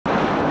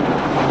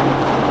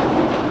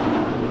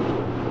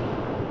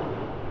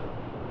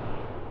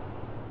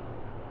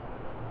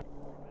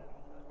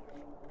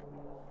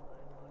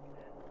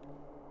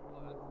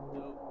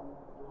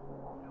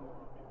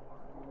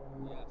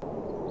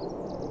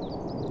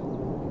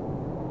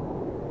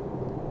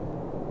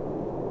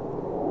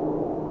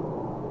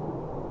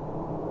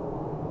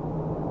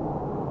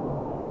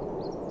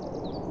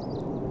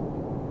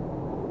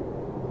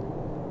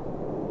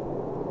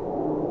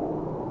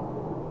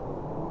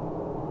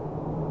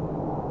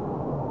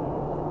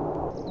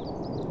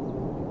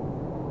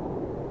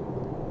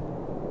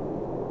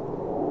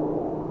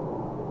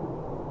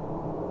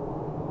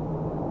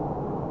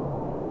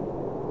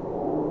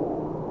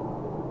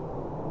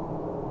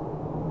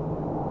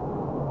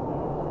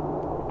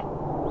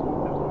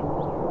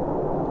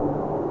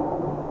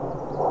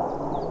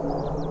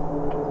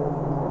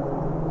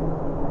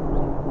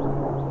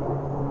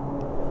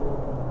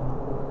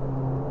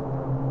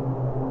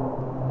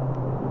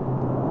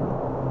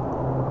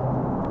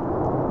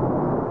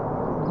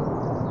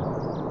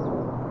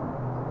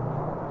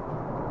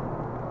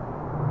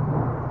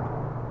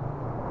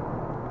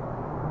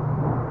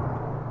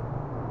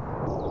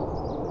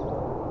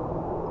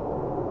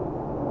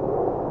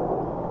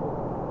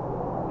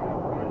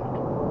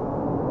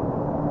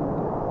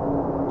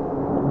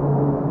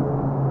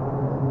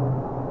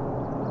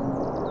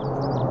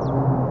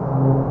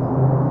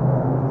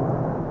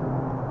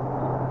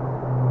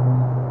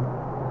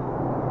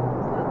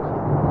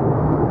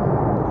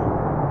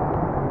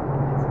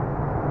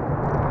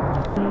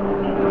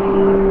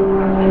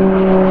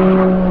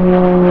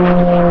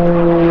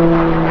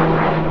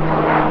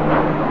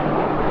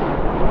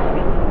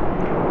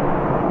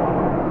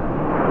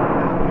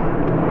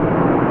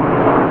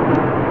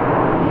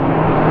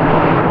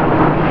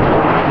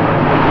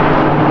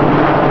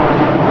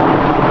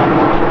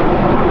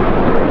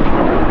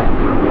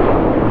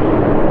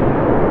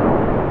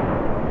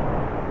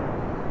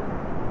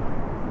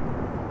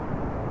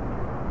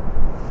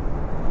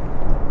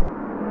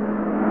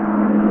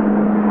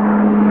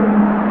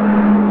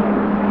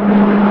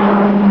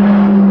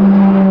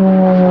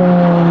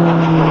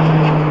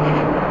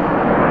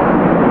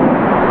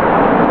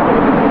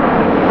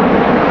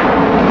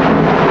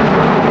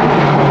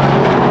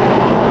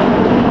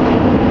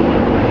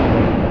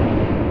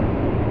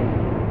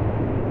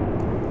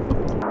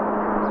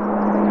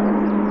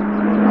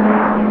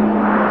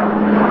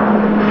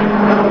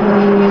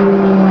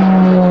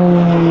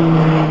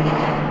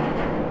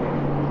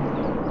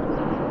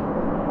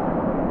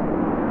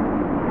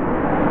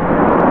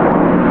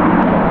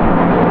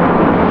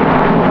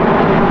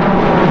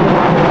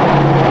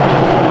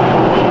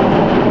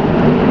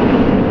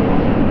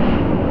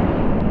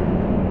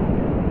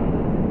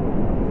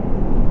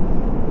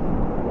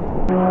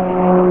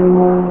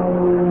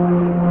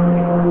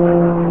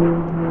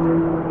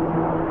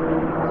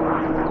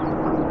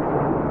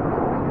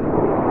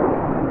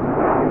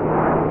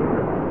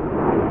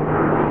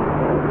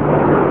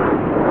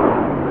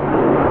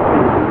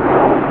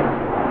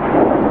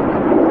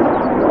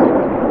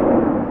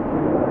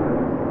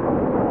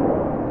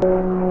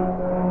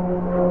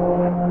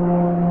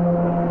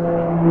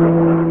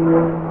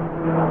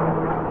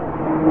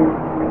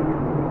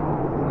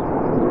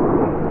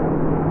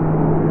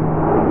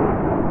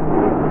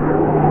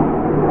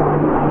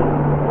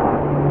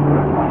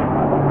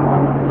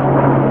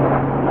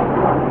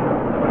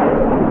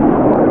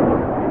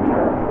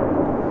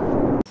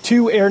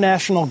Two Air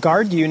National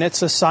Guard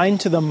units assigned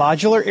to the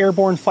Modular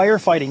Airborne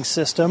Firefighting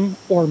System,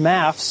 or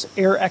MAFFS,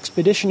 Air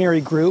Expeditionary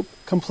Group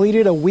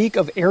completed a week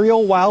of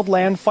aerial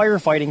wildland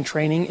firefighting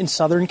training in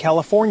Southern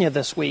California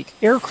this week.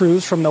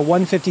 Aircrews from the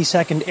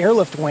 152nd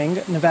Airlift Wing,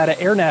 Nevada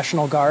Air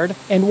National Guard,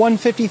 and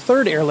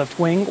 153rd Airlift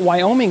Wing,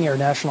 Wyoming Air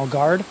National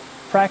Guard,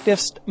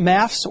 practiced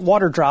MAFFS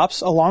water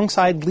drops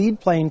alongside lead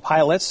plane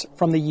pilots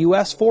from the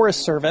U.S.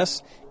 Forest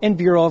Service and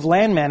Bureau of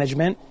Land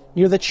Management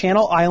near the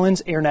Channel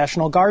Islands Air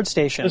National Guard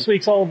Station. This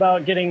week's all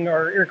about getting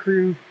our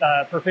aircrew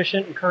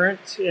proficient and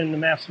current in the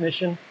MAFFS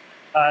mission,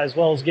 as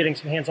well as getting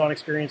some hands-on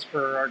experience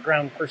for our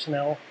ground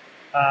personnel,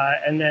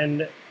 and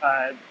then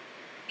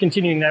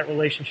continuing that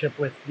relationship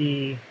with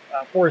the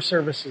Forest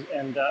Service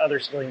and other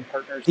civilian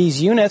partners.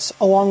 These units,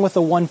 along with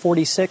the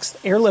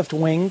 146th Airlift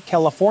Wing,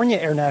 California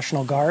Air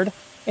National Guard,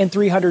 and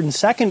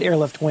 302nd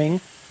Airlift Wing,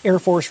 Air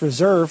Force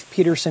Reserve,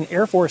 Peterson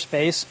Air Force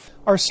Base,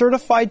 are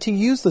certified to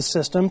use the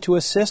system to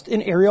assist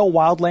in aerial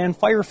wildland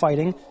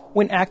firefighting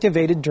when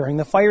activated during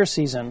the fire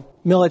season.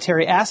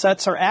 Military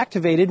assets are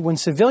activated when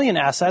civilian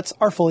assets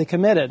are fully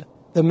committed.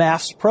 The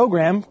MAFFS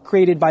program,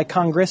 created by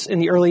Congress in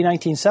the early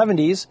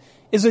 1970s,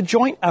 is a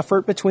joint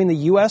effort between the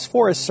U.S.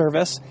 Forest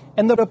Service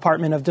and the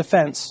Department of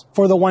Defense.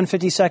 For the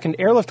 152nd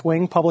Airlift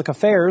Wing Public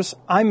Affairs,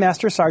 I'm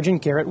Master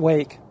Sergeant Garrett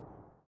Wake.